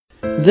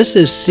This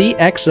is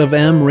CX of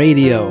M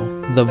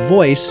Radio, the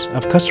voice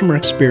of customer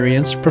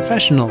experience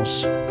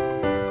professionals.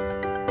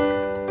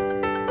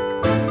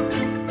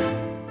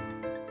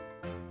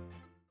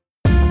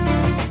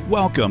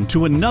 Welcome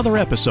to another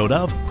episode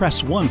of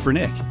Press 1 for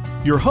Nick.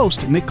 Your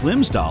host, Nick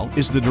Glimsdahl,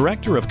 is the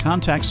Director of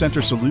Contact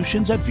Center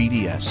Solutions at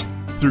VDS.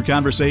 Through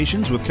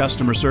conversations with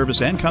customer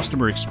service and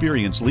customer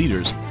experience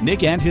leaders,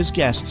 Nick and his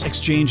guests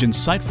exchange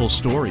insightful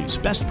stories,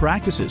 best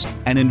practices,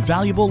 and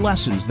invaluable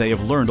lessons they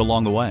have learned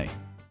along the way.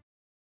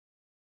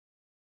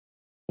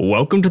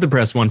 Welcome to the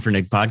Press 1 for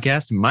Nick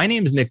podcast. My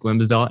name is Nick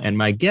Glimsdahl, and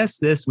my guest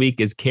this week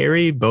is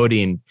Kerry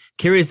Bodine.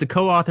 Kerry is the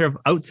co-author of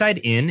Outside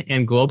In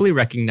and globally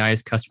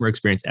recognized customer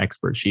experience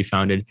expert. She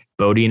founded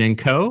Bodine &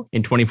 Co.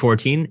 in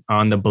 2014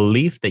 on the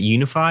belief that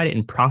unified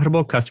and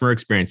profitable customer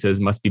experiences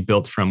must be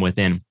built from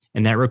within,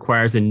 and that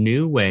requires a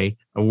new way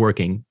of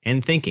working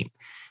and thinking.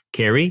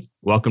 Kerry,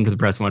 welcome to the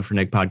Press 1 for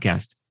Nick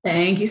podcast.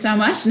 Thank you so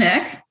much,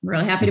 Nick.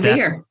 Really happy to be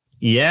here.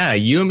 Yeah,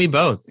 you and me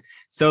both.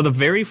 So the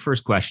very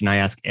first question I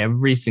ask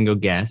every single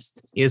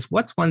guest is,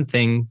 what's one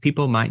thing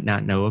people might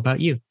not know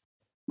about you?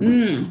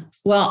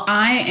 Well,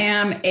 I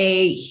am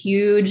a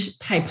huge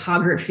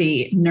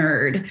typography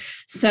nerd.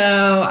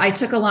 So I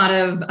took a lot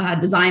of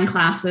design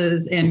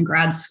classes in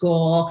grad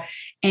school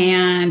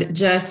and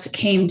just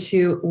came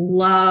to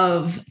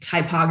love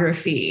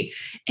typography.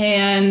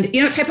 And,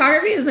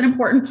 typography is an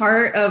important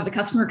part of the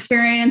customer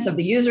experience, of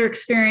the user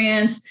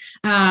experience.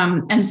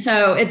 And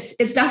so it's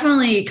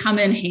definitely come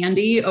in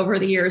handy over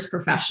the years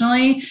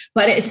professionally,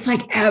 but it's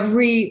like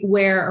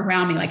everywhere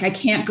around me. Like I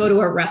can't go to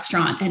a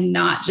restaurant and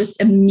not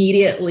just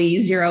immediately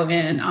zero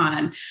in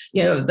on,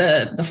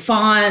 the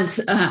font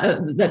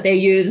that they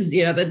use,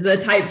 the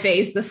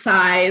typeface, the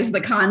size,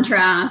 the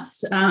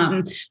contrast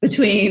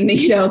between,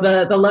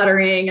 the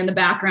lettering and the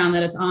background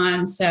that it's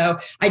on. So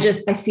I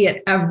see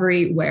it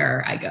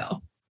everywhere I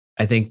go.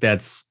 I think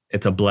it's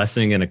a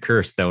blessing and a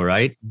curse though,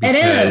 right? Because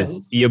it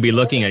is. You'll be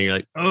looking at it, you're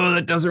like, oh,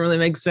 that doesn't really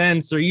make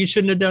sense. Or you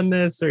shouldn't have done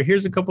this. Or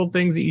here's a couple of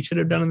things that you should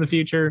have done in the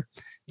future.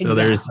 So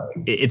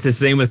it's the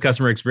same with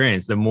customer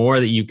experience. The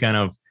more that you kind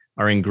of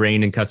are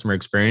ingrained in customer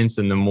experience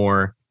and the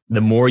more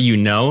you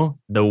know,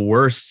 the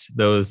worse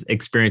those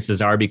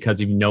experiences are because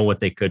you know what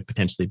they could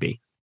potentially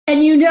be.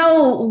 And you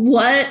know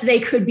what they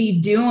could be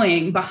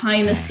doing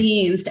behind the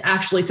scenes to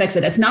actually fix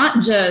it. It's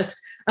not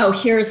just, oh,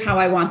 here's how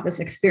I want this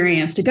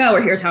experience to go,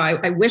 or here's how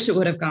I wish it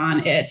would have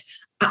gone. It's,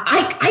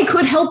 I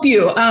could help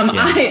you.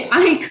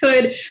 I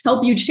could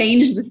help you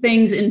change the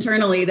things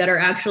internally that are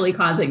actually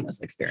causing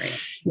this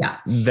experience. Yeah.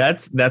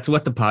 That's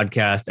what the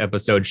podcast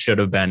episode should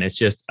have been. It's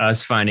just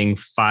us finding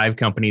 5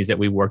 companies that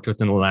we worked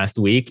with in the last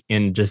week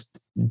and just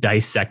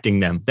dissecting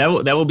them. That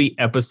will be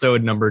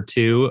episode number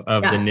 2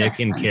 of the Nick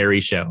and Kerry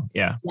show.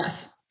 Yeah.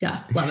 Yes.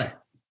 Yeah. Love it.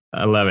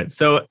 I love it.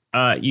 So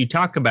you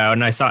talk about,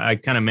 and I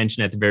kind of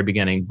mentioned at the very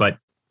beginning, but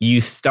you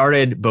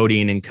started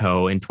Bodine &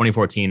 Co. in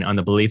 2014 on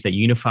the belief that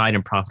unified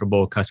and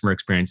profitable customer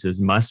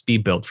experiences must be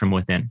built from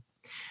within.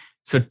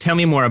 So tell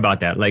me more about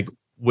that. Like,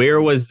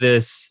 where was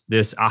this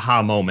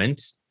aha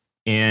moment?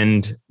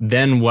 And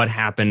then what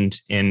happened?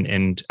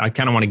 And I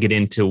kind of want to get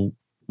into,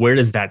 where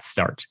does that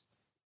start?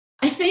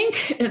 I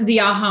think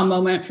the aha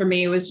moment for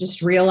me was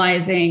just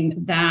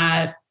realizing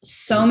that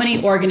so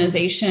many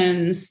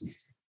organizations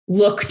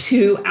look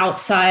to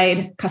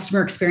outside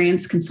customer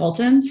experience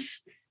consultants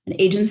and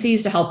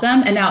agencies to help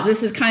them. And now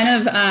this is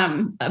kind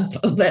of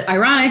a bit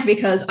ironic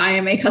because I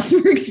am a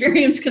customer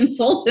experience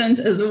consultant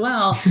as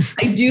well.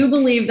 I do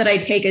believe that I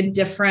take a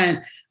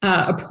different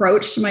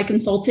approach to my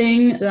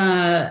consulting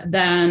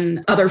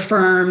than other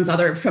firms,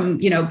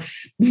 from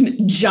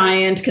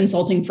giant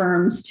consulting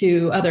firms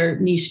to other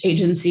niche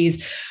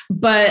agencies.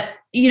 But,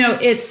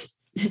 it's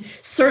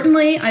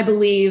certainly, I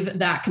believe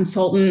that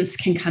consultants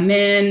can come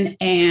in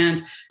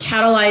and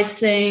catalyze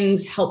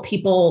things, help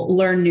people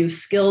learn new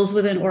skills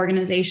within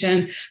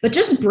organizations, but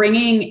just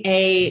bringing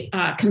a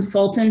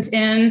consultant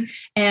in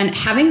and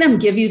having them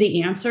give you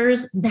the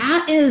answers,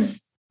 that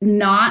is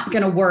not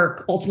going to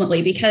work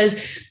ultimately, because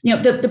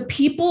the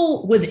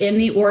people within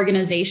the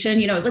organization,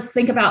 let's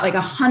think about like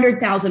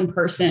 100,000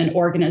 person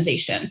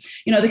organization.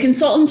 The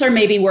consultants are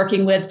maybe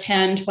working with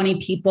 10, 20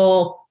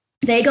 people.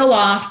 They go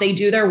off, they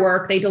do their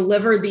work, they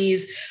deliver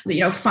these,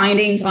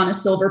 findings on a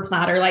silver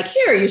platter, like,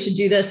 here, you should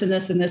do this and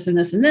this and this and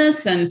this and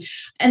this.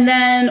 And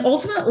then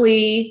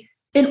ultimately,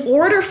 in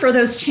order for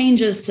those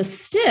changes to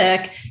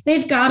stick,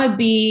 they've got to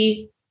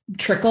be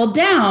trickled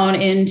down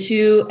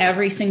into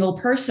every single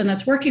person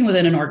that's working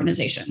within an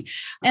organization.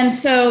 And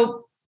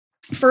so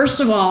first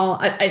of all,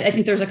 I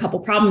think there's a couple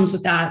problems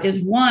with that.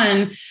 Is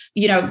one,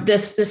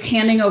 this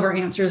handing over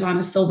answers on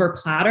a silver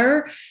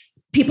platter.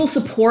 People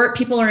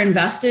are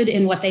invested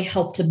in what they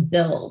help to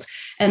build.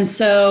 And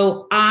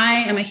so I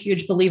am a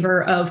huge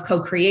believer of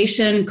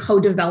co-creation,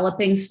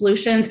 co-developing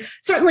solutions.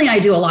 Certainly I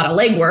do a lot of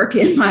legwork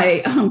in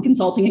my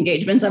consulting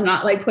engagements. I'm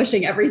not like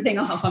pushing everything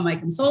off on my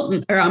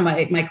consultant or on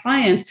my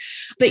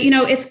clients, But,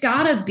 it's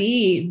got to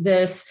be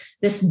this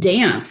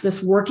dance,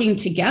 this working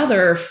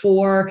together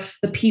for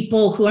the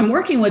people who I'm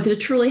working with to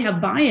truly have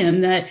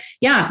buy-in that,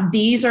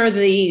 these are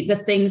the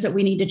things that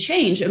we need to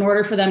change in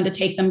order for them to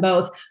take them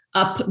both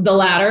up the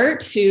ladder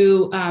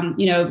to,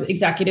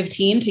 executive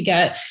team to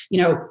get,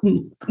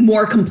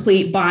 more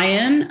complete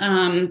buy-in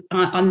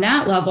on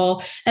that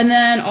level. And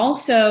then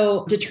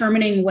also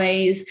determining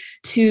ways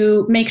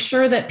to make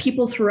sure that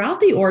people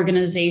throughout the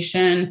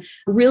organization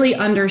really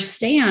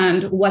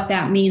understand what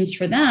that means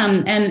for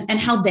them and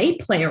how they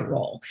play a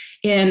role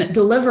in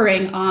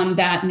delivering on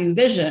that new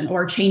vision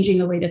or changing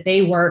the way that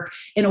they work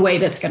in a way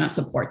that's going to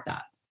support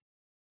that.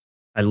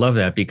 I love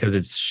that because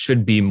it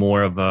should be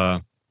more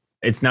of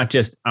it's not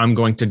just I'm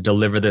going to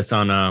deliver this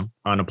on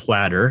a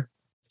platter.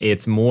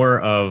 It's more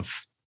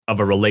of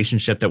a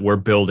relationship that we're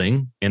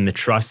building and the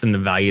trust and the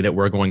value that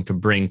we're going to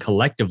bring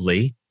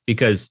collectively,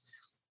 because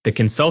the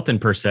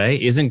consultant per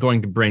se isn't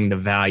going to bring the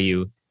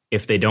value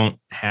if they don't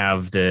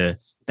have the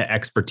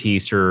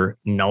expertise or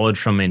knowledge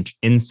from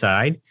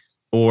inside,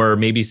 or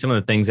maybe some of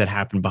the things that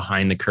happen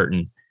behind the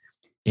curtain.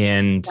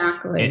 And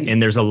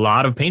there's a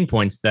lot of pain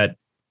points that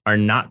are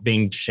not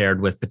being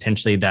shared with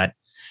potentially that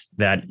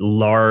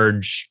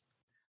large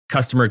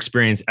customer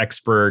experience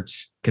expert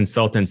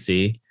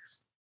consultancy.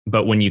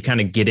 But when you kind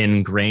of get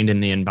ingrained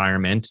in the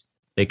environment,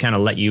 they kind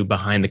of let you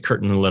behind the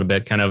curtain a little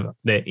bit, kind of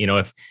that,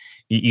 if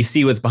you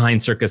see what's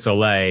behind Cirque du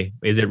Soleil,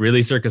 is it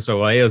really Cirque du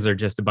Soleil? Or is there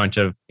just a bunch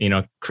of,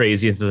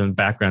 crazies in the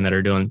background that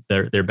are doing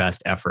their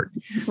best effort?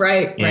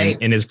 Right.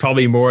 And it's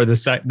probably more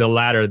the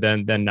latter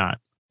than not.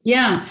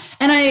 Yeah.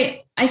 And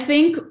I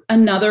think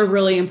another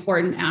really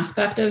important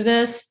aspect of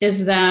this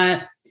is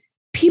that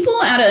people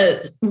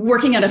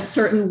working at a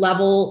certain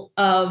level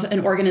of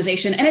an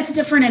organization, and it's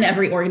different in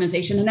every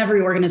organization, and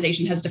every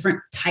organization has different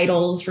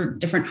titles for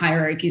different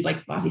hierarchies.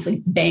 Like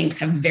obviously banks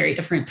have very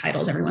different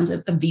titles. Everyone's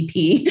a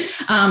VP.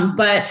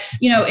 But,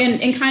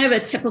 in kind of a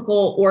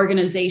typical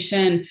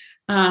organization,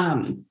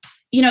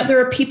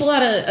 there are people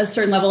at a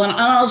certain level, and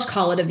I'll just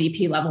call it a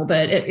VP level,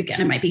 but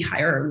it might be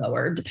higher or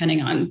lower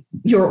depending on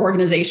your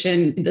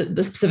organization,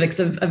 the specifics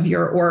of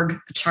your org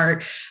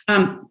chart.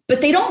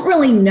 But they don't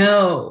really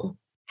know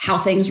how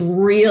things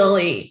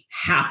really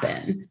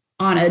happen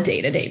on a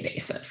day-to-day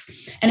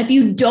basis. And if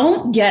you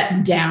don't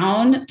get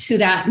down to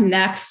that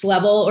next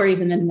level or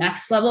even the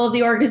next level of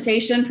the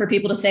organization for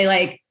people to say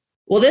like,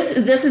 well, this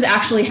is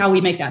actually how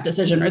we make that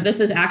decision, or this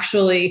is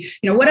actually,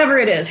 whatever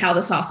it is, how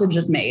the sausage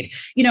is made,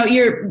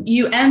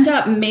 you end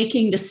up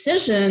making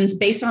decisions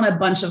based on a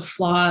bunch of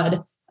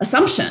flawed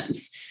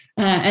assumptions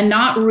and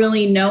not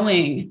really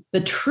knowing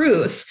the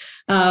truth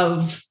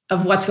of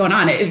what's going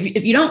on.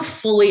 If you don't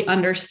fully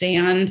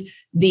understand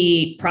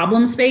the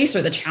problem space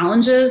or the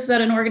challenges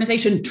that an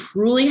organization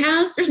truly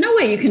has, there's no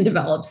way you can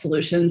develop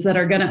solutions that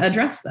are going to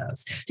address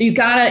those. So you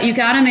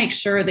gotta make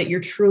sure that you're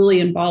truly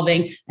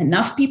involving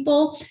enough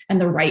people and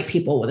the right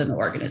people within the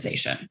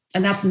organization.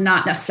 And that's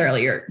not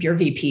necessarily your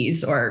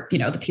VPs or,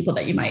 the people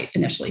that you might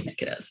initially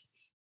think it is.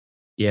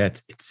 Yeah,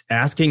 it's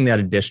asking that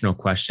additional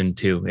question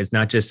too. It's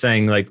not just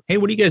saying like, hey,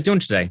 what are you guys doing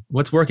today?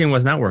 What's working,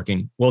 what's not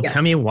working? Well,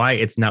 Tell me why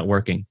it's not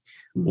working.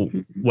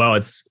 Mm-hmm. Well,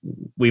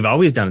 we've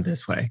always done it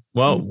this way.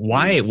 Well,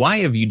 mm-hmm. Why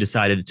have you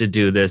decided to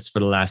do this for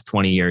the last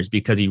 20 years?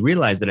 Because you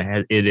realize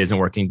that it isn't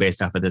working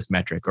based off of this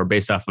metric or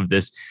based off of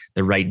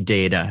the right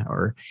data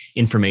or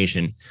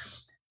information.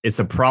 It's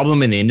a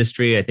problem in the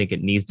industry. I think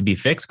it needs to be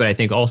fixed, but I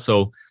think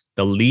also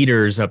the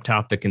leaders up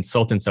top, the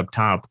consultants up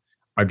top,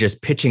 are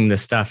just pitching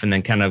this stuff and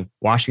then kind of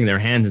washing their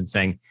hands and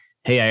saying,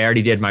 hey, I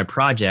already did my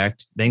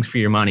project. Thanks for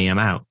your money. I'm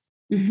out.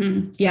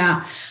 Mm-hmm.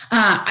 Yeah.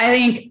 I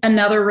think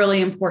another really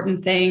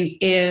important thing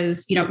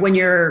is, when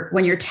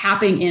you're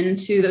tapping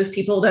into those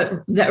people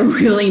that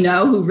really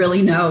know, who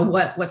really know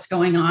what's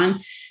going on,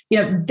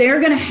 they're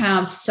going to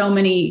have so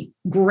many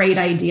great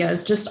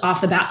ideas just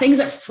off the bat, things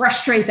that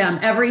frustrate them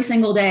every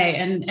single day.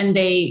 And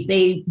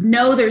they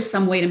know there's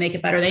some way to make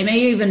it better. They may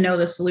even know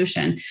the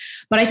solution.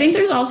 But I think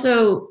there's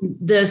also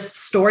this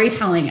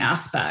storytelling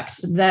aspect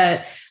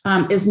that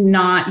is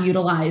not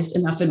utilized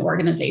enough in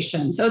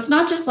organizations. So it's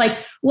not just like,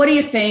 what do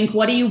you think?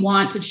 What do you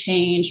want to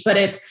change? But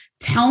it's,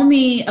 tell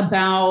me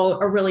about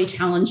a really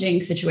challenging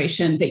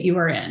situation that you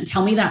are in.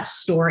 Tell me that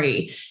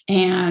story.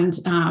 And,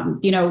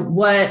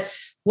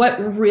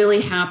 what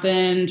really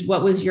happened?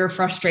 What was your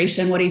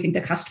frustration? What do you think the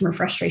customer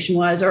frustration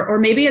was? Or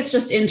maybe it's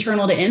just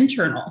internal to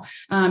internal.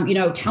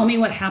 Tell me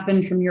what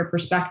happened from your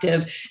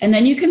perspective. And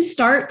then you can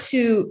start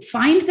to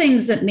find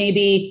things that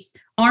maybe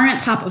aren't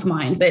top of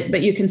mind,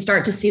 but you can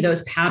start to see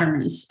those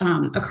patterns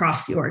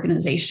across the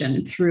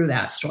organization through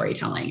that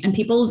storytelling and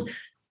people's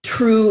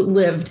true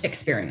lived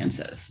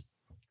experiences.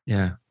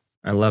 Yeah,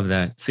 I love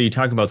that. So you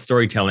talk about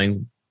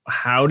storytelling.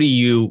 How do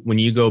you, when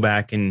you go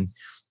back and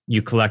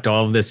you collect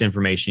all of this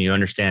information, you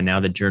understand now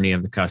the journey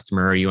of the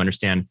customer, or you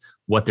understand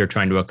what they're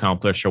trying to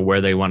accomplish or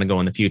where they want to go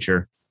in the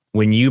future.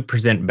 When you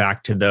present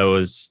back to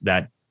those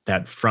that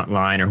front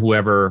line or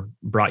whoever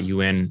brought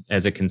you in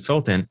as a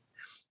consultant,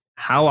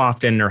 how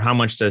often or how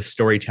much does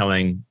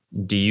storytelling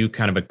do you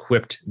kind of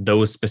equip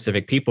those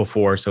specific people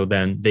for, so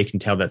then they can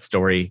tell that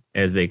story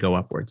as they go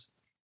upwards?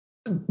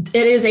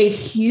 It is a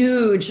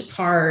huge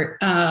part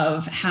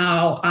of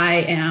how I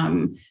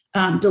am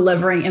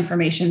delivering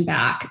information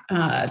back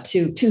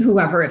to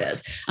whoever it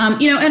is.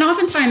 And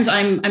oftentimes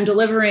I'm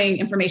delivering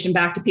information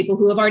back to people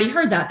who have already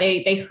heard that.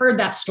 They heard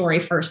that story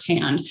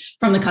firsthand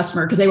from the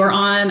customer because they were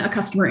on a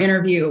customer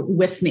interview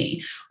with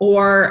me,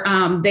 or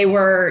they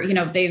were,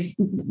 they've,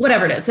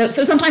 whatever it is. So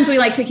sometimes we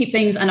like to keep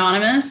things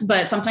anonymous,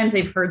 but sometimes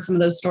they've heard some of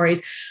those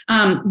stories.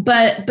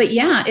 But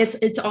yeah,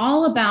 it's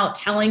all about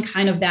telling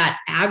kind of that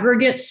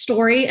aggregate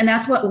story. And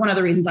that's one of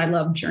the reasons I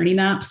love journey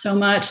maps so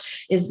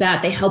much, is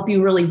that they help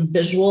you really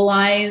visualize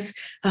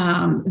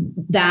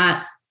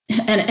that.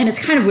 And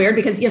it's kind of weird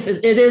because yes,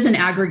 it is an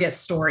aggregate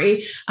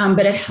story,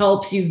 but it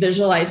helps you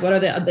visualize what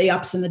are the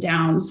ups and the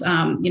downs,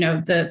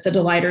 the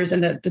delighters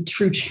and the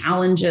true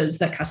challenges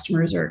that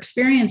customers are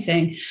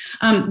experiencing.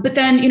 But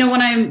then,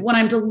 when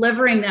I'm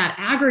delivering that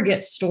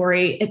aggregate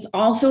story, it's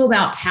also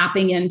about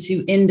tapping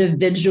into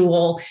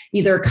individual,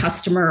 either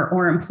customer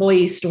or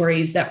employee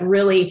stories that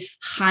really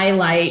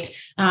highlight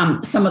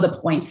some of the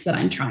points that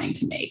I'm trying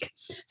to make.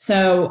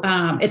 So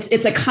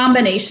it's a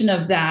combination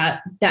of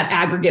that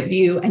aggregate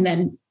view and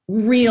then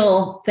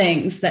real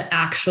things that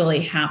actually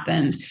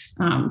happened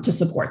to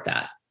support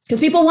that. Because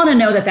people want to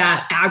know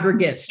that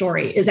aggregate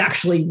story is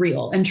actually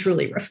real and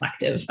truly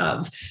reflective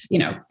of,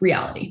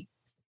 reality.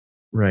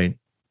 Right.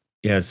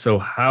 Yeah. So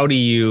how do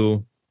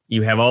you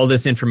have all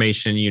this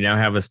information, you now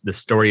have the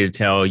story to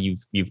tell,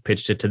 you've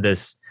pitched it to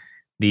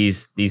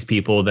these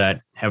people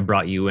that have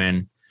brought you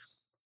in.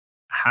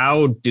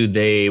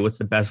 What's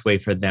the best way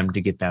for them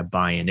to get that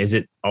buy-in? Is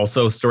it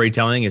also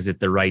storytelling? Is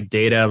it the right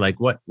data? Like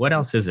what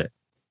else is it?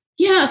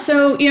 Yeah.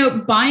 So,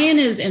 buy-in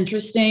is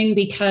interesting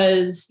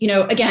because,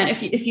 again,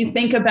 if you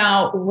think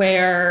about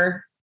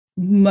where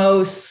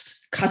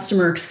most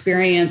customer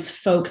experience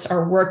folks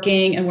are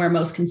working and where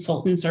most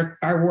consultants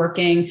are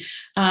working,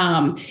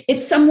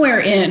 it's somewhere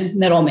in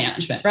middle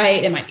management,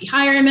 right? It might be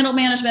higher in middle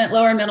management,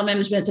 lower in middle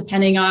management,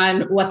 depending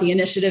on what the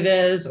initiative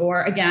is,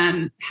 or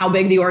again, how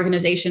big the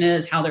organization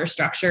is, how they're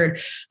structured.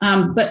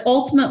 But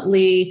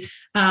ultimately,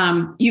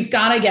 you've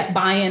got to get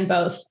buy-in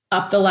both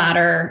up the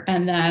ladder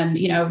and then,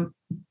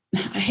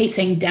 I hate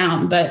saying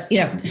down, but,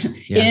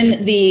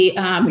 in the,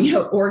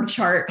 org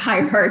chart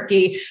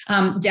hierarchy,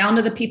 down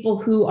to the people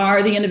who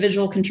are the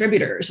individual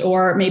contributors,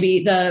 or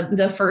maybe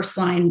the first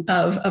line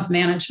of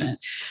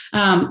management.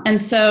 And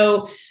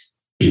so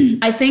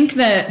I think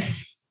that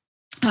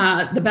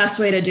the best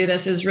way to do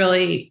this is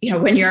really,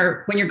 when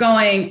you're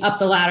going up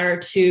the ladder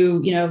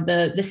to,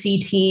 the C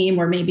team,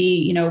 or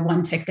maybe,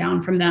 one tick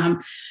down from them,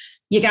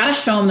 you got to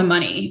show them the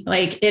money.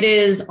 Like, it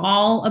is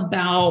all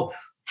about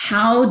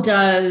how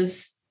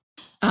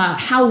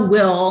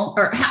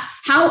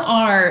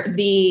are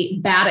the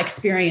bad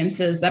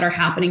experiences that are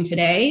happening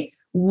today?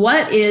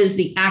 What is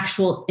the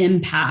actual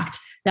impact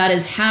that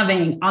is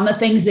having on the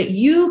things that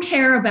you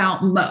care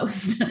about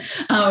most?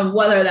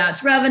 Whether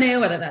that's revenue,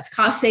 whether that's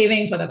cost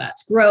savings, whether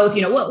that's growth,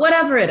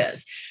 whatever it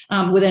is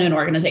within an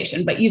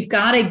organization. But you've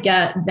got to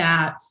get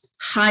that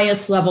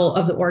highest level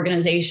of the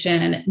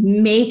organization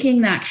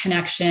making that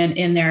connection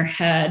in their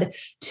head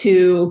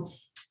to,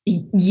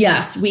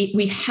 yes,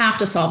 we have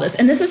to solve this.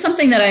 And this is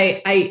something that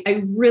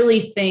I really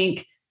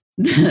think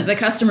the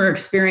customer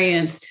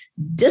experience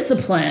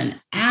discipline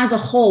as a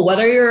whole,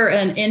 whether you're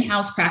an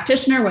in-house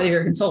practitioner, whether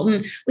you're a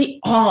consultant, we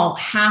all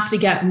have to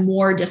get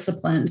more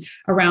disciplined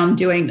around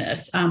doing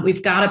this.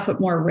 We've got to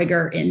put more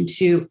rigor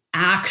into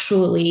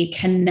actually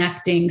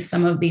connecting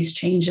some of these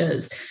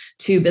changes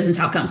to business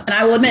outcomes. And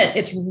I will admit,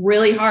 it's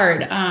really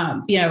hard.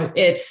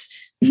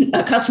 It's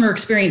a customer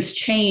experience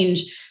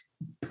change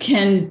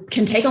can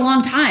take a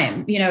long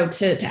time,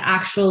 to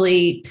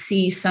actually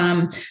see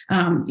some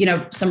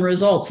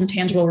results, some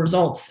tangible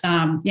results.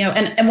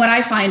 And what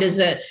I find is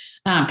that,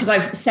 because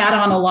I've sat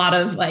on a lot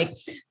of like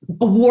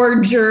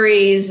award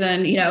juries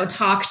and,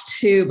 talked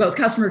to both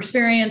customer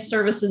experience,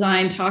 service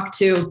design, talked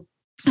to,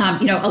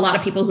 a lot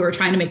of people who are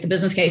trying to make the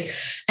business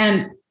case,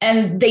 and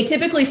they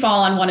typically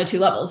fall on one of two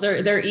levels.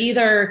 They're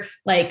either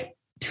like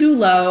too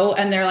low,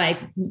 and they're like,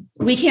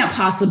 we can't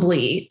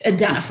possibly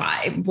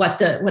identify what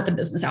the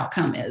business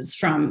outcome is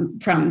from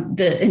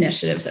the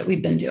initiatives that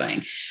we've been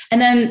doing.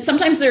 And then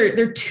sometimes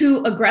they're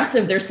too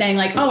aggressive. They're saying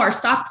like, oh, our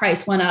stock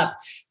price went up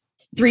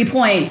 3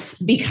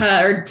 points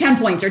or 10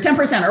 points or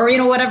 10%,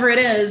 or, whatever it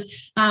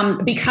is,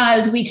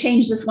 because we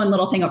changed this one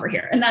little thing over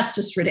here. And that's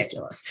just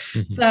ridiculous.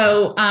 Mm-hmm.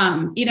 So,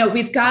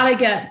 we've got to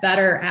get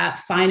better at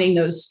finding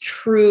those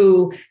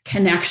true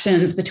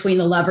connections between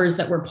the levers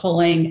that we're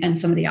pulling and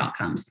some of the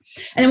outcomes.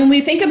 And then when we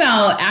think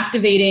about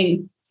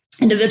activating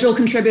individual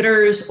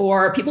contributors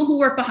or people who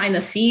work behind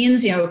the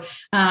scenes,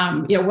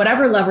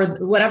 whatever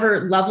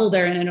level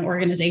they're in an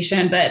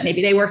organization, but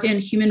maybe they work in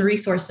human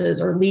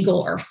resources or legal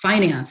or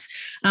finance.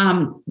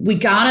 We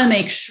got to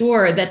make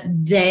sure that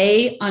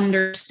they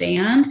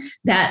understand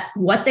that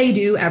what they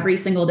do every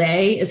single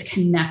day is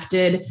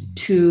connected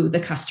to the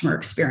customer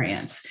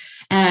experience.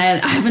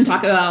 And I often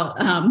talk about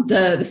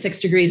the 6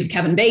 degrees of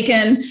Kevin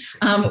Bacon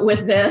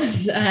with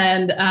this.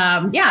 And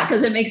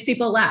because it makes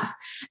people laugh.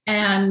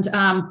 And,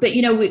 but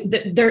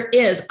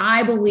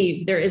I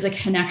believe there is a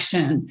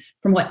connection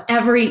from what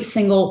every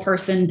single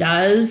person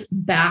does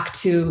back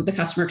to the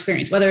customer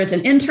experience, whether it's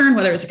an intern,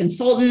 whether it's a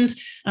consultant,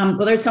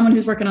 whether it's someone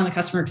who's working on the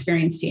customer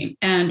experience team.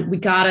 And we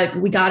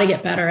gotta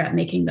get better at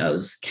making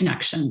those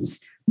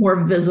connections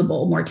more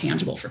visible, more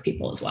tangible for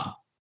people as well.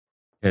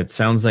 It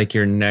sounds like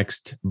your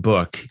next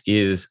book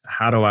is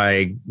how do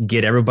I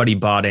get everybody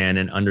bought in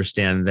and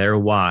understand their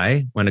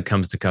why when it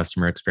comes to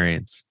customer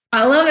experience?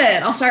 I love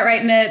it. I'll start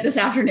writing it this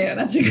afternoon.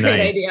 That's a great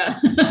idea.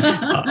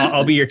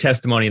 I'll be your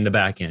testimony in the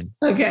back end.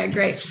 Okay,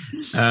 great.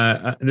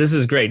 This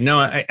is great. No,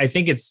 I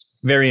think it's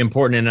very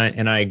important.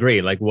 And I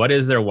agree. Like, what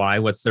is their why?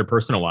 What's their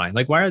personal why?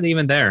 Like, why are they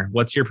even there?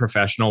 What's your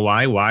professional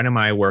why? Why am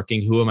I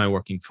working? Who am I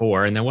working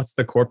for? And then what's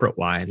the corporate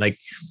why? Like,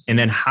 and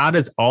then how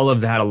does all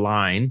of that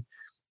align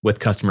with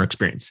customer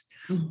experience?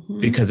 Mm-hmm.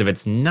 Because if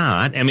it's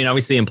not, I mean,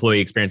 obviously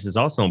employee experience is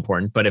also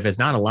important, but if it's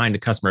not aligned to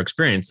customer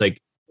experience,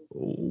 like,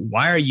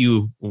 why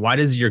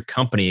does your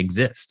company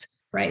exist?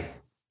 Right.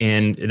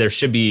 And there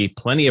should be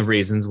plenty of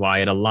reasons why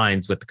it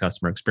aligns with the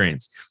customer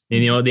experience.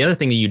 And, the other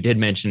thing that you did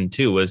mention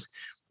too was,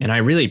 and I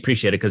really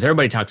appreciate it because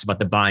everybody talks about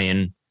the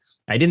buy-in.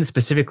 I didn't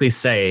specifically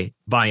say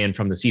buy-in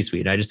from the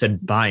C-suite. I just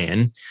said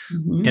buy-in.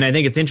 Mm-hmm. And I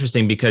think it's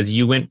interesting because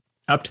you went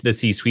up to the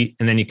C-suite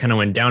and then you kind of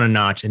went down a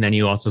notch. And then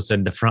you also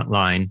said the front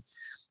line.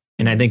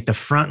 And I think the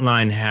front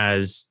line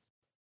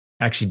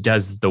actually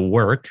does the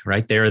work,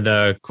 right? They're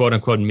the quote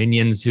unquote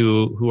minions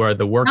who are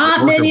the work.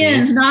 Not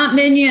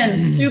minions,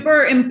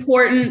 super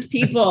important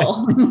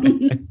people.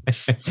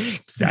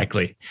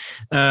 Exactly.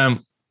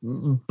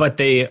 But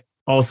they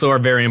also are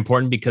very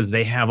important because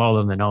they have all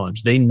of the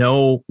knowledge. They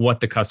know what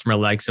the customer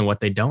likes and what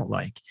they don't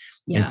like.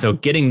 Yeah. And so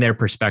getting their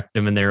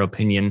perspective and their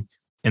opinion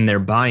and their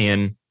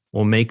buy-in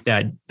will make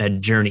that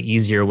journey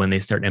easier when they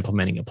start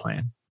implementing a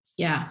plan.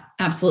 Yeah,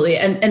 absolutely.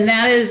 And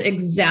that is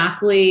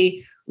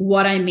exactly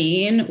what I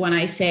mean when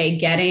I say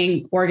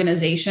getting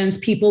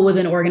people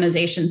within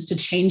organizations to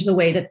change the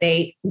way that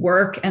they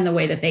work and the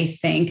way that they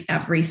think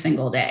every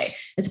single day.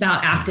 It's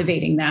about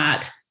activating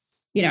that,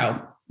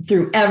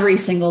 through every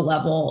single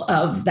level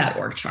of that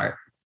org chart.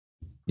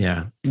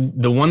 Yeah.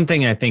 The one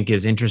thing I think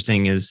is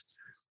interesting is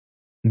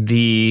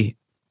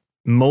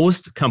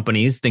most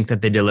companies think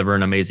that they deliver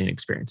an amazing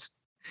experience.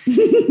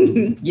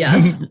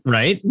 Yes.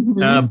 Right.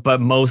 Mm-hmm.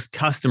 But most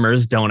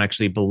customers don't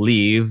actually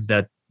believe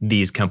that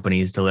these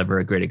companies deliver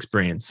a great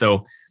experience.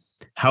 So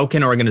how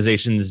can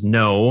organizations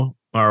know,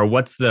 or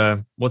what's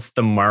the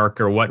mark,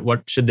 or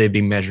what should they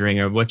be measuring,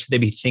 or what should they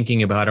be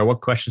thinking about, or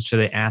what questions should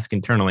they ask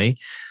internally?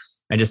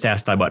 I just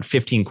asked about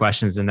 15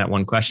 questions in that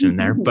one question in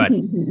there, but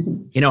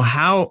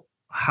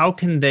how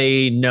can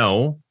they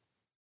know?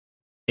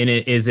 And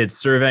is it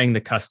surveying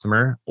the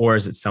customer or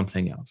is it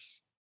something else?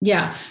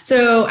 Yeah.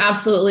 So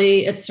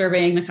absolutely it's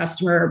surveying the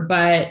customer,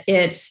 but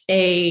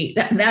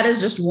that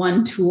is just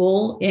one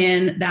tool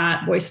in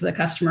that voice of the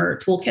customer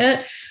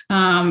toolkit.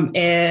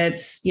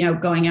 It's,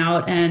 going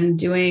out and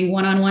doing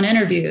one-on-one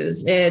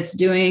interviews. It's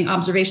doing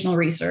observational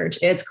research.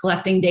 It's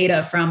collecting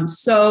data from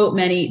so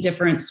many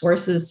different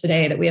sources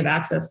today that we have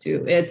access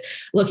to.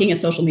 It's looking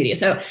at social media.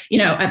 So,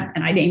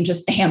 and I named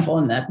just a handful,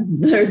 and that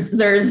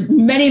there's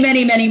many,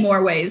 many, many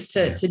more ways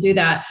to do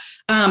that.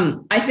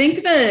 I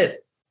think that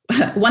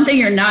one thing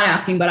you're not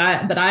asking, but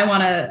I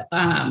want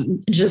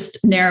to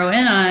just narrow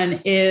in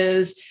on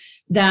is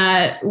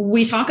that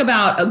we talk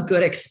about a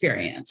good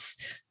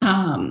experience.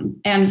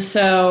 And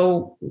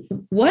so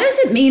what does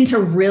it mean to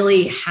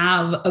really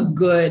have a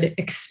good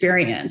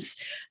experience?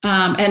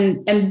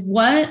 And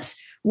what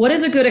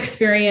is a good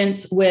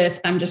experience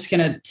with, I'm just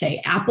going to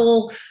say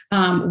Apple?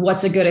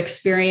 What's a good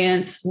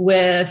experience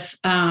with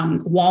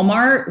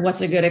Walmart?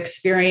 What's a good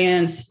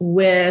experience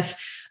with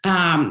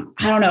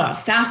a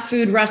fast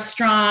food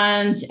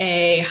restaurant,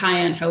 a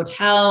high-end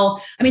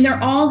hotel? I mean,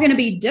 they're all going to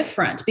be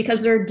different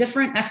because there are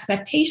different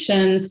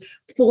expectations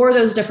for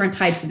those different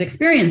types of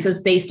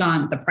experiences based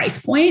on the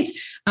price point,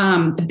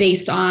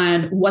 based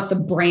on what the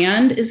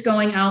brand is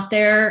going out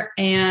there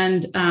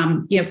and,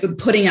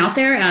 putting out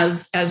there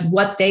as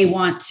what they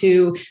want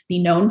to be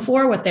known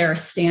for, what they're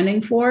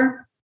standing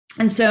for.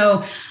 And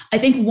so I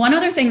think one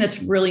other thing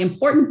that's really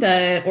important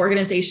that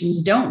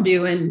organizations don't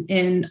do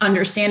in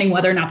understanding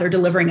whether or not they're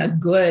delivering a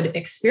good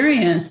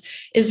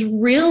experience is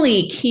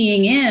really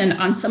keying in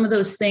on some of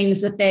those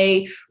things that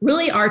they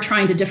really are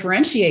trying to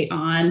differentiate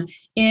on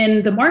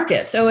in the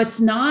market. So it's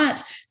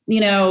not,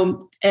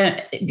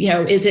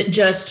 is it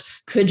just,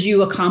 could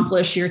you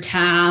accomplish your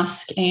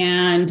task?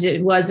 And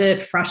was it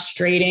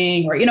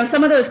frustrating? Or,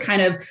 some of those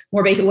kind of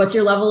more basic, what's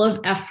your level of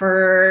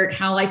effort?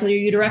 How likely are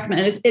you to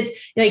recommend?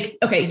 It's like,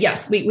 okay,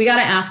 yes, we got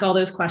to ask all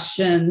those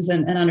questions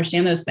and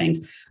understand those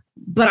things.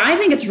 But I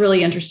think it's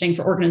really interesting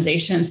for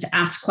organizations to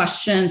ask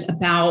questions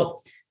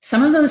about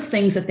some of those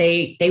things that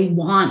they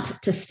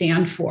want to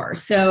stand for.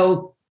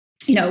 So,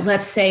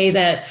 let's say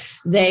that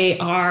they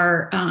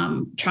are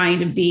trying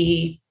to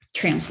be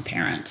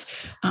transparent,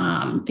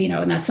 and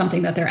that's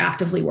something that they're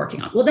actively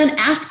working on. Well, then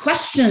ask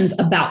questions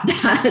about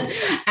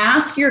that.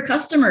 Ask your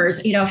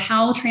customers,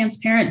 how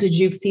transparent did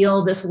you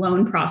feel this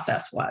loan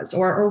process was,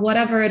 or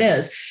whatever it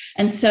is.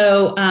 And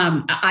so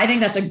I think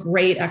that's a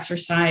great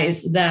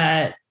exercise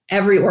that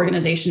every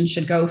organization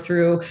should go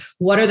through.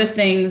 What are the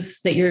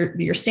things that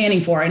you're standing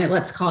for? And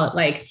let's call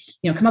it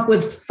come up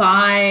with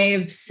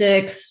 5,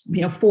 6,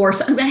 4,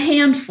 a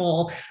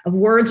handful of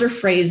words or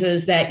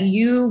phrases that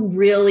you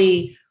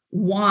really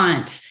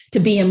want to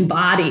be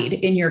embodied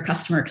in your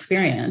customer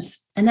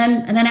experience. And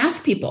then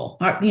ask people,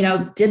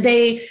 did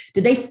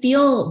they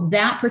feel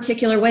that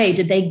particular way?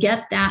 Did they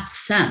get that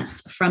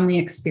sense from the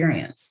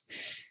experience?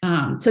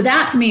 So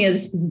that to me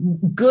is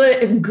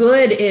good.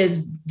 Good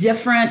is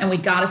different, and we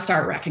got to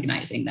start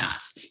recognizing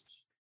that.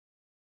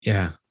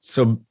 Yeah.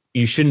 So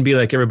you shouldn't be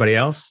like everybody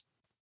else.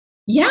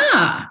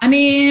 Yeah. I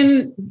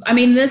mean,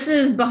 this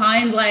is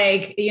behind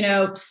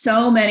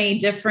so many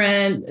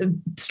different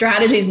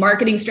strategies,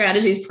 marketing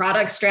strategies,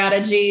 product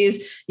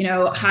strategies,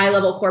 high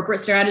level corporate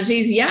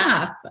strategies.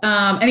 Yeah.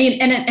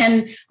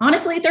 And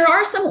honestly, there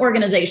are some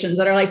organizations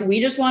that are like,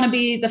 we just want to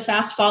be the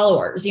fast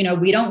followers.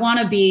 We don't want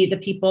to be the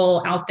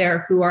people out there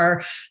who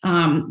are,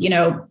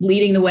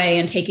 leading the way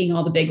and taking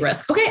all the big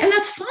risks. Okay. And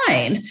that's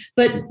fine.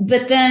 But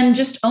then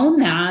just own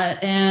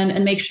that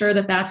and make sure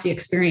that that's the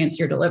experience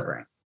you're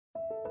delivering.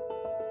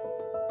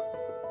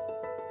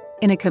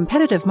 In a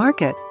competitive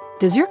market,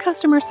 does your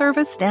customer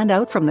service stand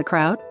out from the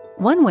crowd?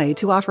 One way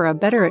to offer a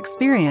better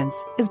experience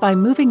is by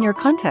moving your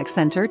contact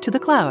center to the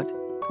cloud.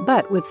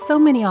 But with so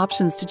many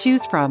options to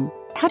choose from,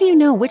 how do you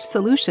know which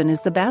solution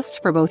is the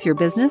best for both your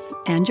business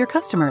and your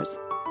customers?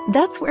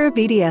 That's where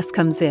VDS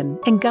comes in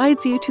and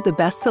guides you to the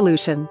best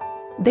solution.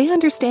 They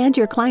understand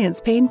your clients'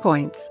 pain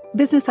points,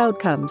 business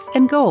outcomes,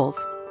 and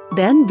goals.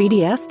 Then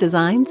VDS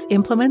designs,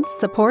 implements,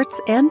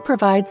 supports, and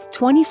provides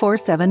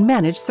 24/7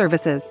 managed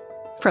services.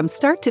 From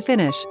start to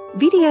finish,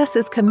 VDS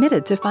is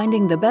committed to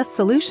finding the best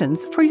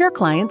solutions for your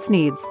clients'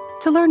 needs.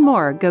 To learn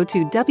more, go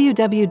to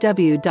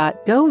www.govds.com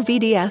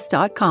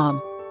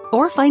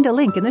or find a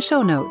link in the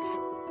show notes.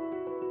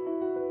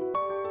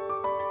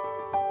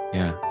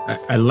 Yeah,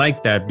 I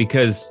like that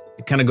because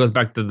it kind of goes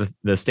back to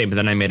the statement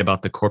that I made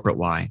about the corporate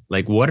why.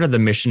 Like, what are the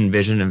mission,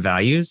 vision, and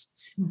values?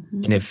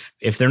 Mm-hmm. And if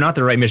they're not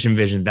the right mission,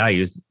 vision,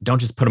 values, don't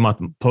just put them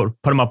up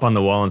on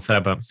the wall and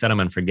set them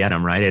and forget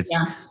them, right?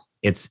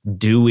 It's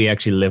do we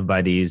actually live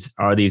by these?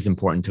 Are these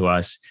important to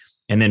us?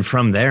 And then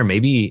from there,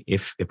 maybe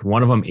if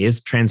one of them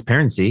is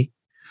transparency,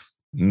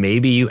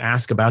 maybe you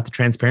ask about the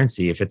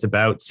transparency. If it's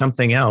about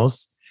something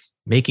else,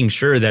 making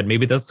sure that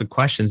maybe that's the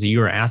questions that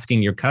you are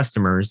asking your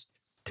customers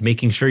to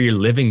making sure you're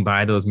living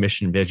by those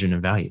mission, vision,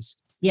 and values.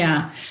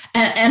 Yeah.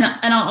 And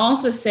I'll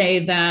also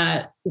say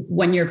that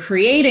when you're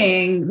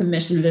creating the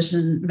mission,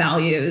 vision,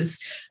 values,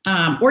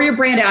 or your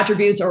brand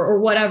attributes or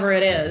whatever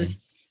it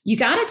is, you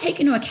got to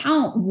take into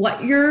account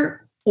what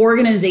your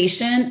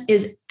organization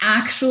is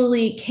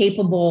actually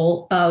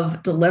capable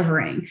of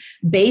delivering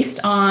based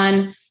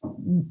on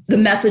the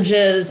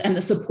messages and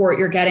the support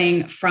you're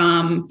getting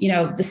from,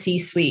 the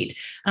C-suite,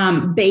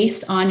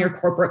 based on your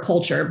corporate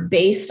culture,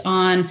 based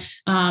on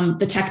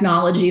the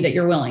technology that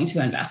you're willing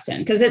to invest in.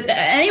 Because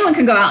anyone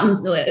can go out and,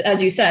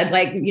 as you said,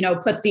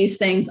 put these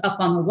things up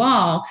on the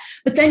wall,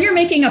 but then you're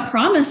making a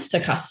promise to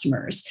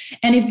customers.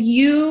 And if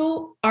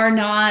you are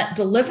not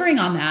delivering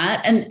on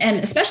that, and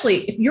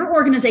especially if your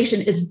organization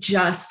is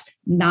just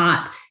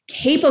not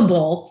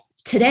capable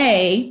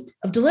today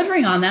of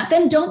delivering on that,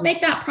 then don't make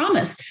that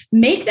promise.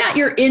 Make that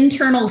your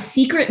internal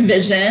secret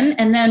vision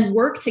and then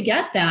work to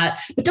get that.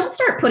 But don't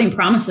start putting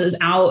promises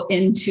out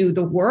into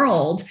the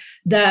world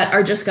that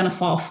are just going to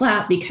fall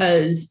flat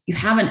because you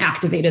haven't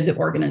activated the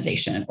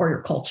organization or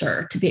your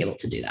culture to be able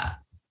to do that.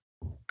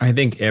 I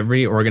think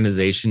every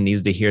organization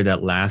needs to hear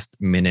that last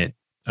minute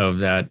of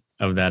that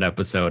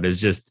episode is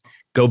just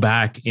go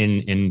back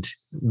and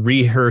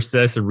rehearse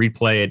this and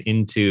replay it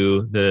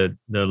into the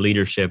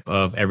leadership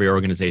of every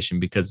organization.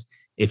 Because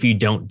if you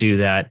don't do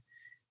that,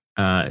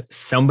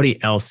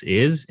 somebody else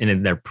is,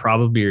 and they're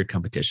probably your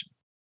competition.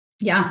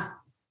 Yeah.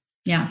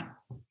 Yeah.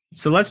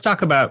 So let's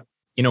talk about,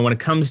 when it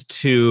comes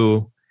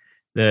to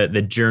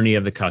the journey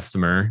of the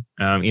customer,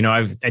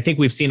 I think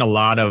we've seen a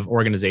lot of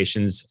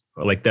organizations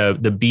like the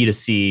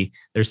B2C,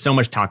 there's so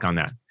much talk on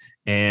that.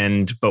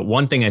 But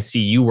one thing I see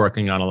you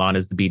working on a lot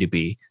is the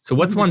B2B. So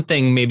what's one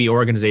thing maybe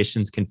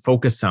organizations can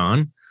focus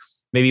on?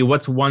 Maybe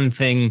what's one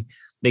thing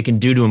they can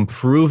do to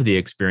improve the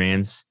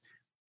experience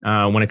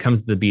when it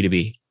comes to the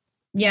B2B?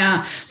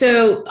 Yeah.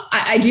 So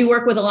I do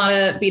work with a lot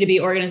of B2B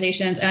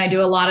organizations, and I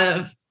do a lot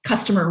of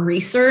customer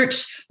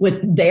research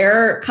with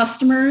their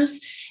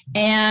customers.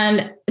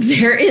 And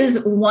there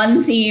is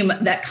one theme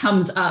that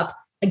comes up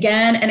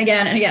again and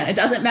again and again. It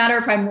doesn't matter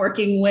if I'm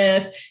working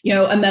with,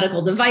 a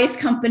medical device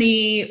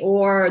company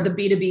or the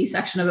B2B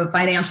section of a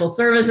financial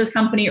services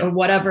company or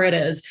whatever it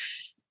is.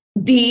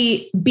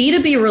 The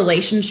B2B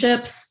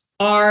relationships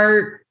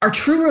are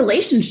true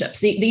relationships.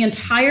 The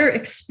entire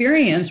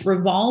experience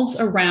revolves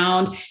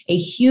around a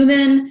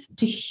human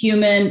to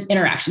human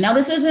interaction. Now,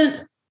 this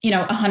isn't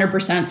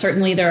 100%.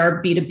 Certainly there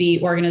are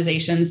B2B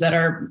organizations that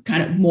are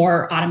kind of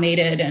more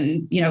automated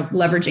and,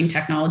 leveraging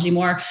technology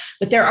more,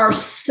 but there are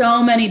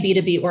so many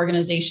B2B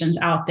organizations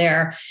out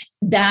there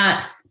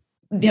that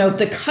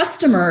the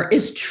customer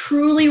is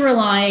truly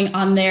relying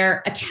on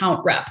their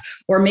account rep,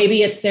 or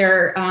maybe it's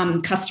their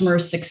customer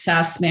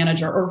success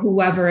manager or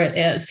whoever it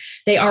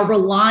is. They are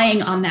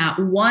relying on that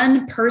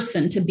one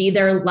person to be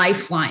their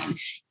lifeline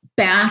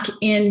back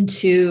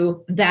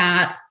into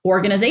that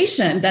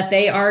organization that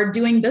they are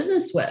doing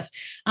business with.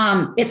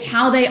 It's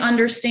how they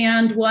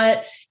understand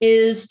what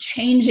is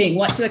changing,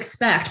 what to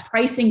expect,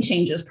 pricing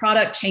changes,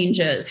 product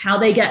changes, how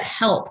they get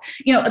help.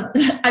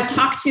 I've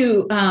talked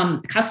to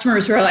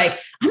customers who are like,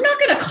 I'm not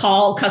going to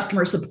call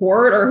customer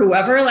support or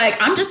whoever, like,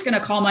 I'm just going to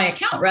call my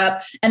account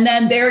rep and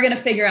then they're going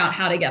to figure out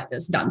how to get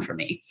this done for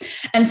me.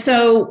 And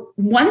so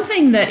one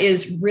thing that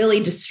is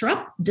really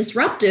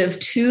disruptive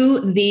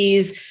to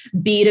these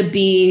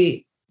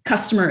B2B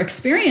customer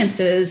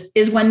experiences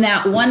is when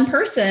that one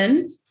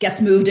person gets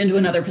moved into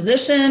another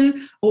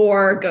position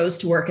or goes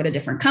to work at a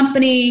different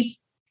company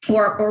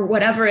or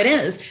whatever it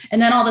is.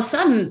 And then all of a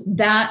sudden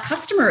that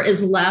customer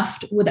is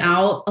left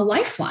without a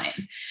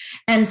lifeline.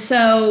 And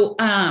so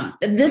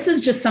this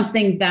is just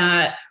something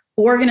that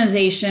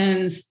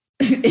organizations,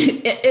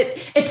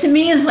 it to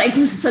me is like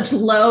such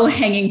low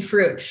hanging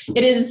fruit.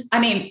 It is,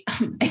 I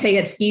say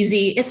it's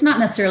easy. It's not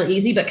necessarily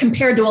easy, but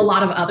compared to a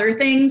lot of other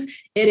things,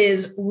 it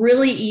is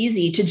really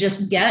easy to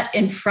just get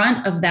in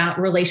front of that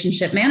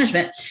relationship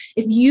management.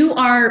 If you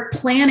are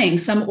planning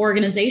some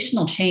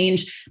organizational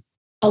change,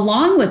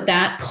 along with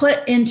that,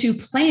 put into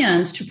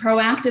plans to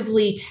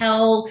proactively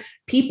tell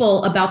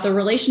people about the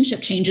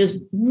relationship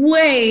changes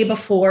way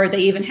before they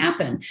even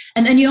happen.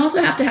 And then you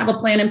also have to have a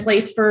plan in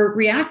place for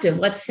reactive.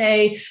 Let's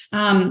say,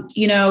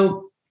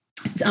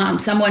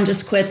 someone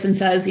just quits and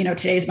says,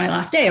 today's my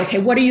last day. Okay,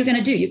 what are you going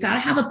to do? You've got to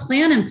have a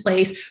plan in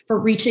place for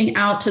reaching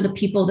out to the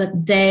people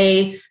that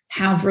they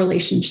have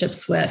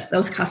relationships with,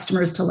 those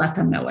customers, to let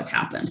them know what's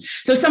happened.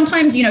 So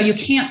sometimes, you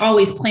can't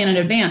always plan in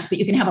advance, but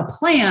you can have a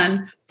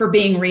plan for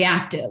being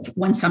reactive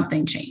when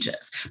something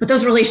changes. But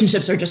those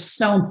relationships are just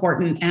so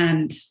important.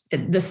 And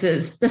this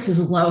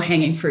is low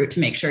hanging fruit to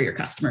make sure your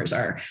customers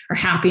are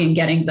happy and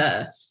getting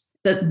the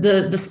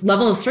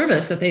level of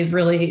service that they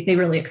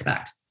really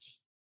expect.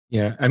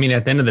 Yeah. At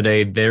the end of the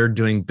day, they're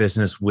doing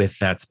business with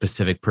that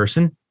specific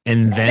person.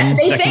 And then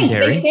they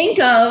think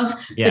of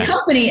the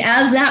company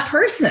as that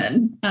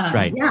person. That's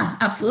right. Yeah,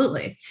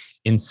 absolutely.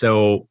 And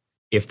so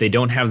if they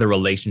don't have the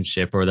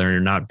relationship, or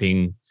they're not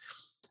being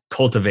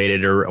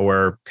cultivated,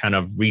 or kind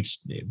of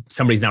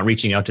somebody's not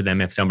reaching out to them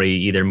if somebody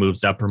either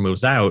moves up or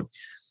moves out,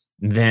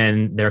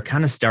 then they're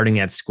kind of starting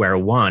at square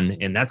one.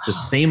 And that's the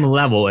same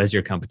level as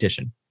your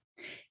competition.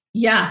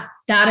 Yeah,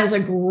 that is a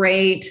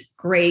great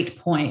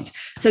point.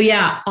 So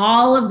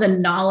all of the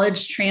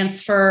knowledge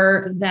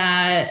transfer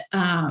that,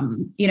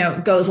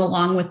 goes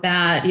along with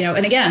that,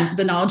 and again,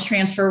 the knowledge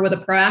transfer with a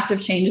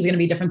proactive change is going to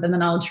be different than the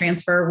knowledge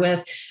transfer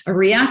with a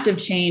reactive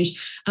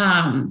change.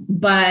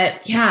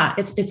 But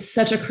it's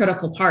such a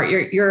critical part.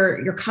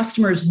 Your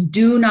customers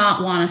do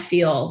not want to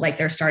feel like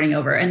they're starting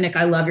over. And Nick,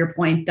 I love your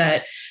point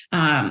that,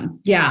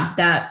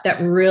 that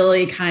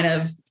really kind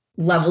of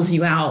levels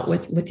you out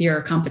with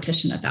your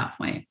competition at that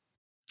point.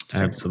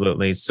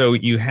 Absolutely. So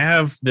you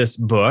have this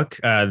book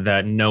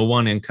that no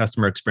one in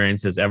customer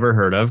experience has ever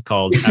heard of,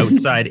 called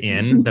Outside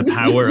In, The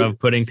Power of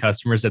Putting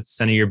Customers at the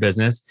Center of Your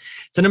Business.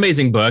 It's an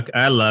amazing book.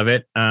 I love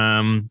it.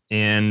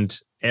 And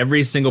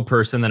every single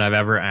person that I've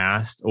ever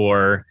asked,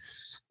 or,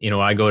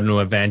 I go to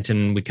an event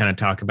and we kind of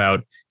talk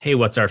about, hey,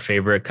 what's our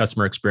favorite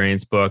customer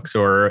experience books?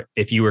 Or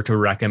if you were to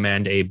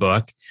recommend a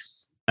book.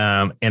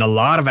 And a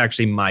lot of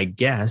actually my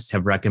guests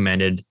have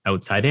recommended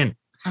Outside In.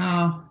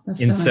 Oh,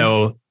 that's and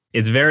so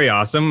it's very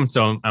awesome.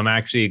 So I'm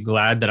actually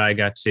glad that I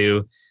got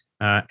to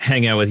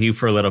hang out with you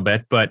for a little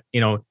bit. But,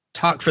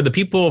 talk for the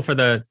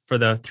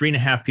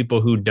 3.5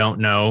 people who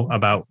don't know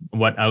about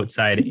what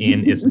Outside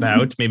In is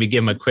about. Maybe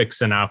give them a quick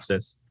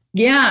synopsis.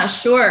 Yeah,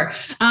 sure.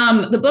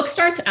 The book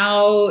starts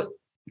out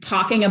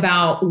talking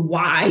about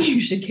why you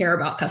should care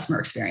about customer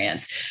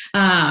experience.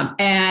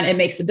 And it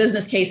makes the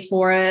business case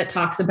for it,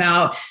 talks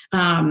about,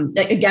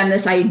 again,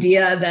 this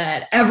idea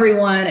that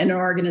everyone in an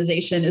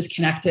organization is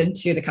connected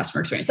to the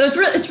customer experience. So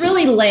it's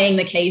really laying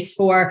the case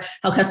for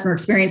how customer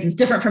experience is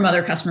different from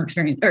other customer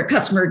experience or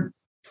customer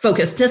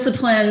focused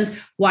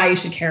disciplines, why you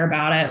should care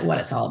about it, what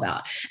it's all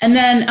about. And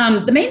then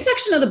the main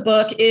section of the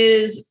book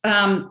is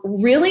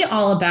really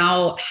all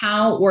about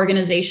how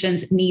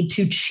organizations need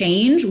to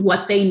change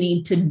what they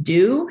need to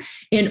do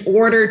in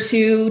order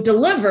to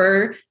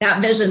deliver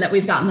that vision that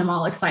we've gotten them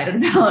all excited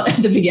about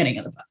at the beginning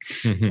of the book.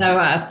 Mm-hmm. So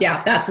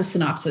that's a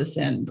synopsis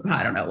in,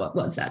 I don't know, what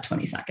was that,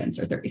 20 seconds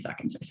or 30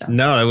 seconds or so?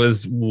 No, it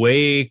was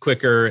way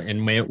quicker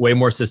and way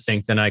more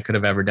succinct than I could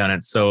have ever done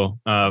it. So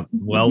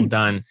well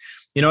done.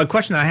 A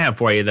question I have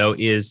for you, though,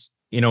 is,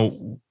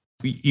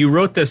 you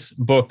wrote this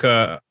book,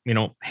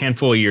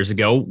 handful of years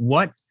ago.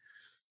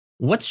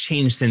 What's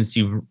changed since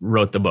you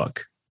wrote the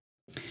book?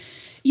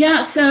 Yeah.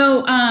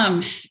 So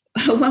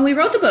when we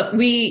wrote the book,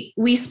 we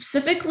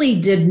specifically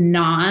did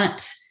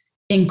not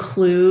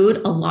include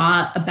a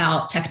lot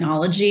about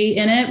technology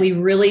in it. We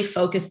really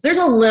focused, there's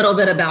a little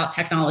bit about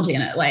technology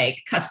in it,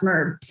 like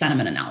customer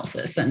sentiment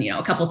analysis and,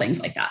 a couple things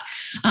like that.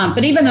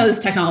 But even those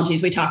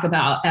technologies we talk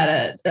about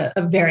at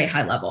a very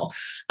high level.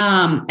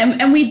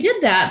 And we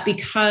did that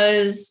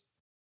because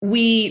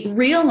we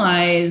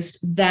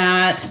realized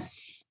that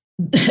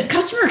the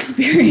customer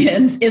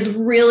experience is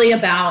really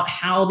about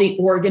how the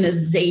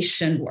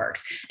organization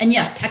works. And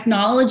yes,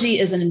 technology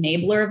is an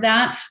enabler of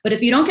that. But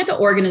if you don't get the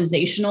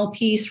organizational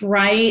piece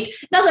right,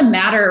 it doesn't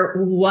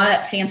matter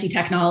what fancy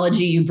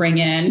technology you bring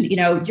in,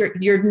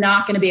 you're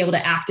not going to be able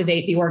to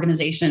activate the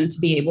organization to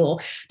be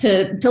able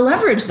to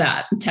leverage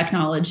that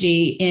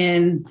technology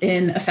in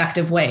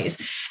effective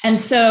ways. And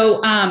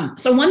so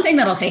one thing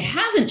that I'll say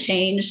hasn't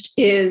changed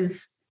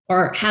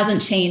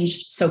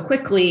so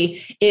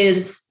quickly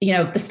is,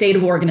 the state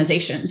of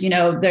organizations.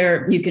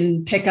 There you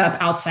can pick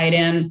up Outside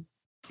In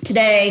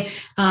today,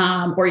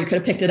 or you could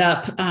have picked it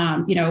up,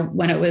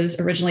 when it was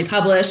originally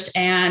published,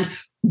 and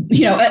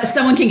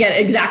someone can get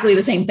exactly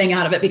the same thing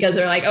out of it because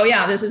they're like, oh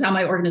yeah, this is how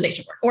my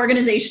organization works.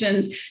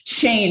 Organizations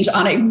change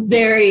on a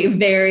very,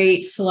 very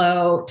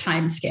slow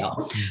time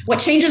scale. What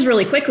changes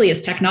really quickly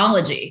is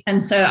technology.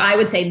 And so I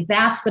would say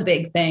that's the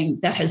big thing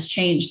that has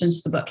changed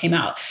since the book came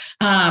out.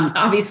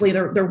 Obviously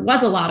there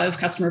was a lot of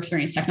customer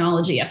experience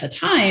technology at the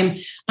time.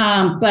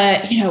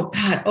 But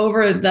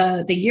over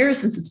the years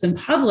since it's been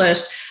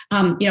published,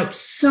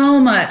 so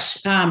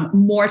much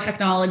more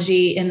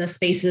technology in the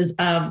spaces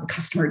of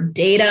customer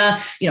data,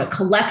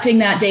 collecting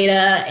that data,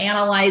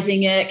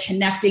 analyzing it,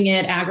 connecting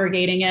it,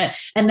 aggregating it,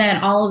 and then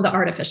all of the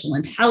artificial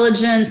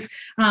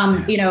intelligence,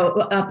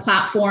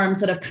 platforms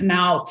that have come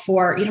out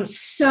for,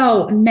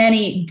 so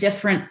many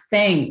different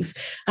things.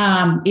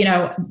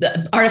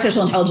 The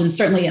artificial intelligence,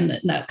 certainly in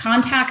the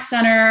contact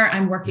center.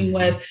 I'm working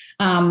with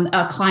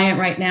a client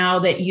right now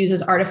that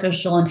uses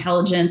artificial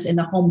intelligence in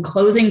the home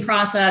closing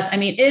process. I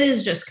mean, it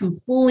is just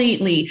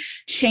completely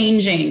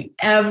changing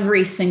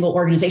every single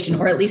organization,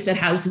 or at least it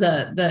has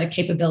the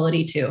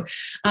capability to.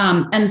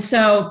 And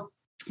so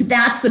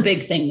that's the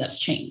big thing that's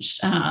changed.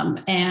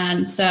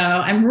 And so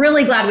I'm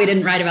really glad we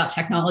didn't write about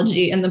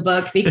technology in the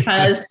book,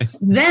 because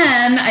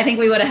then I think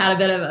we would have had a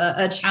bit of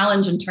a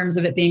challenge in terms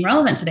of it being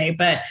relevant today,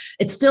 but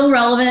it's still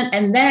relevant.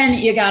 And then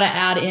you got to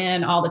add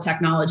in all the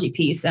technology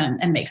piece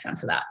and make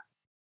sense of that.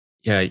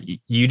 Yeah,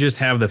 you just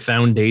have the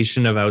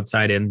foundation of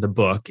Outside In, the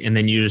book, and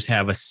then you just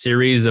have a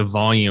series of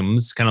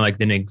volumes, kind of like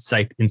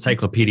the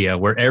encyclopedia,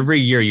 where every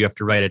year you have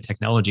to write a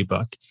technology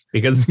book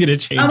because it's going to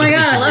change. Oh my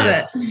God, I love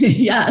it.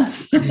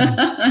 Yes. You're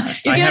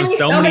giving me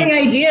so many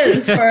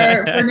ideas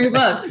for new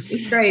books.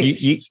 It's great.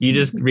 You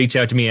just reach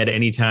out to me at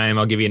any time.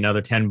 I'll give you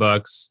another 10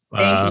 books.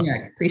 Thank you,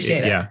 Nick.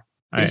 Appreciate it. Yeah.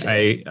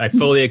 I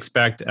fully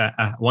expect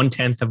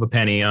 1/10 of a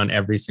penny on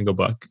every single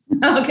book.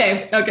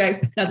 Okay.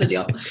 That's a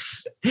deal.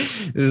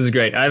 This is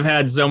great. I've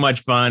had so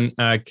much fun.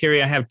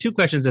 Kerry, I have two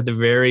questions at the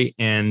very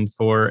end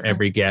for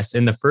every guest.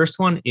 And the first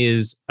one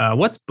is,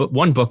 what's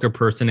one book or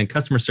person in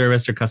customer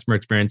service or customer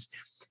experience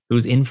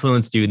who's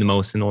influenced you the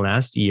most in the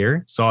last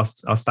year? So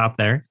I'll stop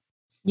there.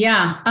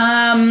 Yeah.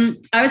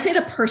 I would say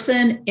the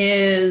person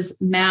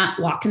is Matt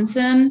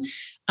Watkinson.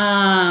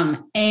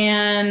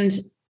 And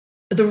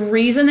the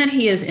reason that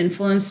he has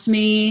influenced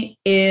me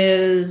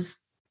is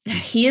that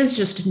he is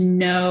just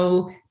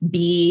no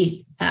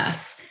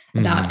BS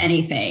about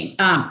anything.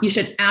 You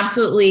should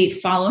absolutely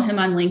follow him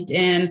on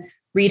LinkedIn,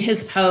 read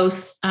his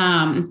posts.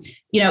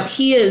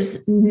 He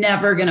is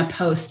never going to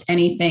post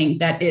anything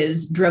that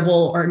is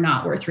drivel or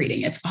not worth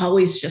reading. It's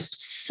always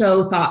just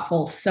so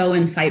thoughtful, so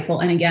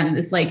insightful. And again,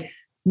 it's like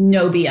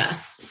no BS.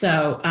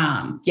 So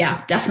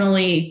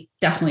definitely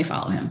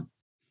follow him.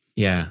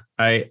 Yeah,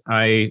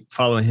 I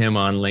follow him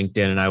on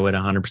LinkedIn, and I would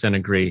 100%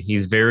 agree.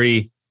 He's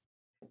very,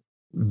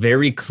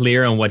 very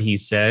clear on what he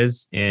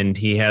says, and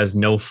he has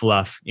no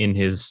fluff in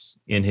his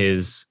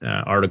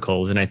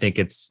articles. And I think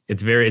it's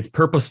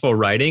purposeful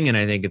writing, and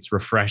I think it's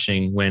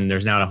refreshing when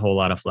there's not a whole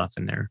lot of fluff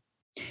in there.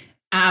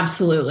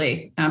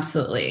 Absolutely.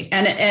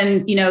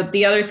 And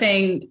the other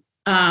thing,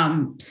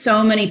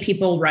 so many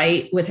people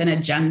write with an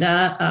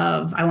agenda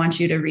of, I want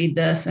you to read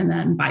this and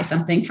then buy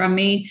something from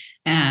me.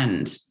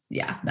 And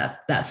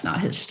that's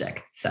not his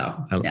shtick. So,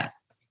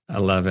 I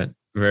love it.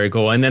 Very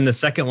cool. And then the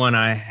second one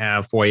I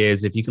have for you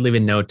is, if you could leave a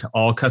note to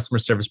all customer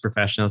service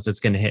professionals that's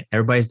going to hit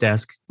everybody's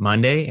desk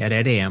Monday at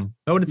 8 a.m.,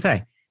 what would it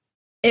say?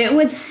 It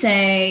would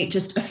say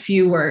just a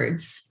few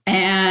words,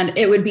 and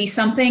it would be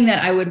something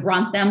that I would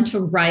want them to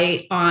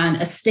write on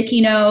a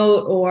sticky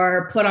note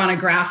or put on a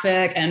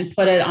graphic and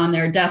put it on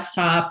their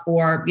desktop,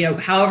 or,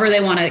 however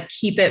they want to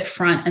keep it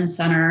front and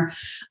center.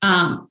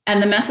 And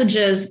the message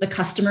is, the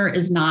customer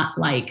is not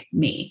like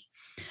me.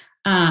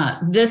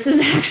 This is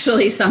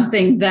actually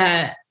something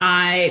that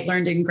I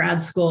learned in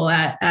grad school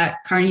at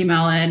Carnegie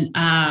Mellon.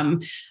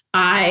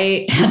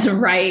 I had to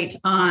write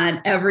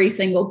on every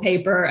single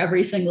paper,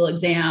 every single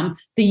exam.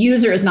 The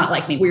user is not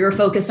like me. We were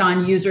focused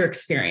on user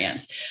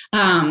experience.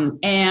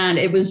 And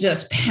it was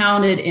just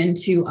pounded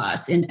into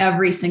us in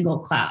every single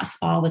class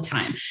all the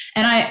time.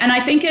 And I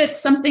think it's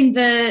something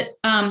that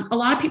a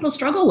lot of people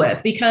struggle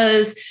with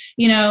because,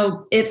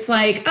 it's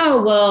like,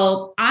 oh,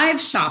 well, I've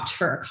shopped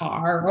for a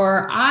car,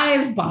 or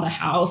I've bought a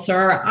house,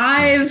 or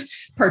I've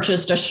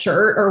purchased a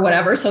shirt or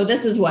whatever. So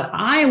this is what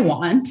I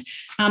want.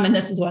 And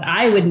this is what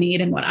I would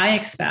need and what I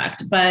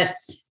expect. But,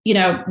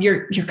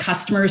 your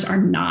customers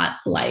are not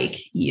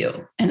like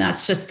you. And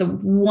that's just the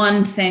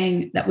one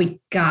thing that we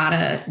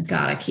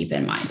gotta keep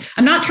in mind.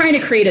 I'm not trying to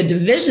create a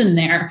division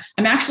there.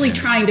 I'm actually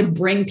trying to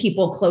bring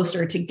people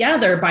closer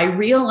together by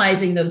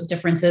realizing those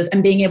differences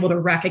and being able to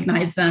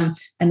recognize them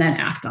and then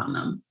act on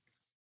them.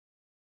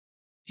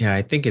 Yeah,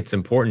 I think it's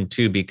important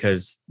too,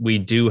 because we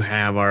do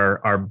have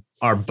our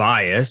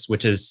bias,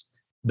 which is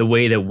the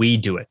way that we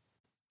do it.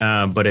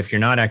 But if you're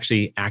not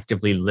actually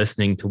actively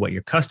listening to what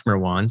your customer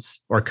wants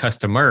or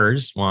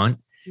customers want,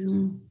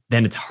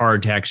 then it's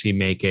hard to actually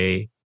make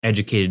a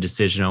educated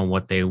decision on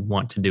what they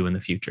want to do in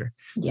the future.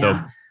 Yeah.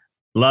 So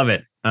love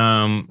it.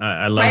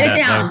 I love Write that. it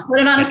down.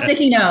 Put it on a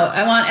sticky note.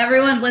 I want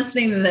everyone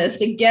listening to this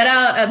to get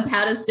out a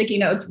pad of sticky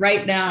notes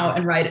right now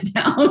and write it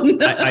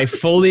down. I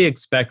fully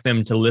expect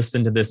them to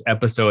listen to this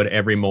episode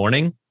every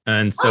morning.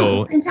 And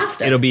so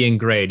it'll be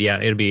ingrained. Yeah,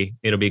 it'll be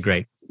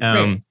great.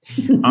 On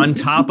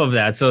top of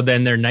that, so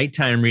then their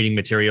nighttime reading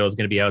material is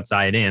going to be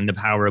outside in the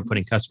power of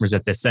putting customers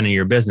at the center of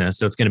your business.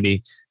 So it's going to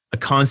be a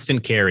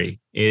constant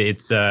carry.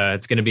 It's going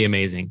to be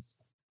amazing.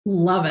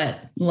 Love it.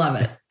 Love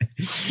it.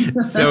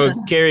 So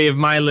Kerry, if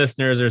my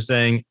listeners are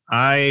saying,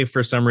 I,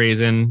 for some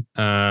reason,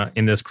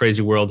 in this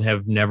crazy world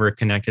have never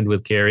connected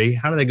with Kerry,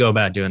 how do they go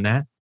about doing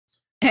that?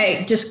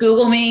 Hey, just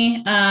Google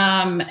me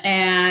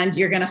and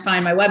you're going to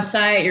find my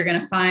website. You're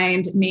going to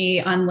find me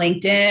on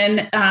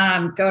LinkedIn.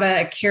 Go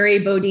to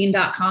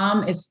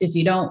kerrybodine.com if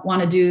you don't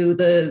want to do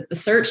the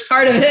search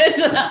part of it.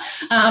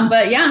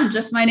 But yeah,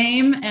 just my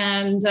name,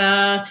 and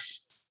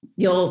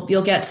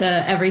you'll get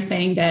to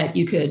everything that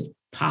you could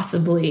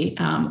possibly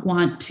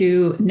want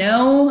to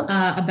know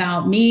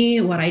about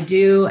me, what I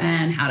do,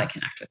 and how to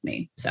connect with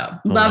me. So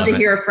love to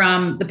hear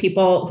from the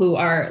people who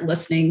are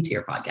listening to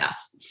your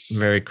podcast.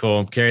 Very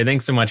cool. Kerry,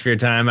 thanks so much for your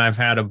time. I've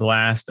had a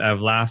blast.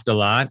 I've laughed a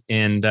lot,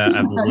 and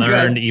I've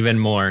learned even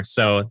more.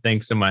 So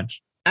thanks so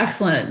much.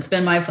 Excellent. It's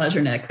been my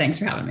pleasure, Nick. Thanks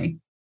for having me.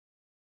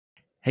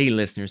 Hey,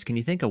 listeners, can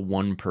you think of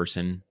one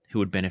person who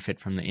would benefit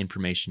from the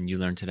information you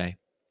learned today?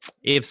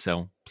 If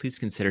so, please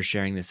consider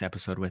sharing this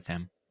episode with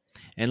them.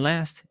 And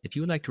last, if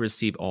you would like to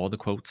receive all the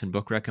quotes and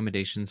book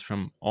recommendations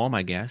from all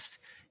my guests,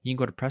 you can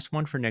go to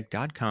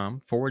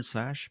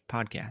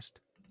pressonefornick.com/podcast.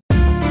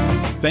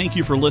 Thank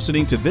you for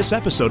listening to this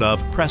episode of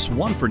Press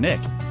One for Nick.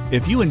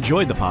 If you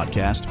enjoyed the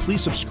podcast,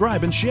 please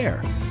subscribe and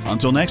share.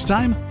 Until next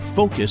time,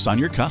 focus on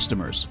your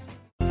customers.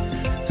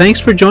 Thanks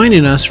for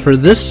joining us for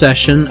this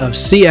session of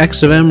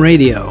CX of M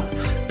Radio.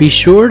 Be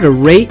sure to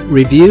rate,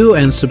 review,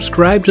 and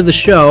subscribe to the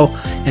show,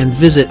 and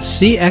visit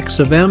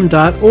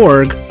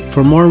cxofm.org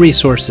for more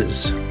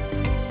resources.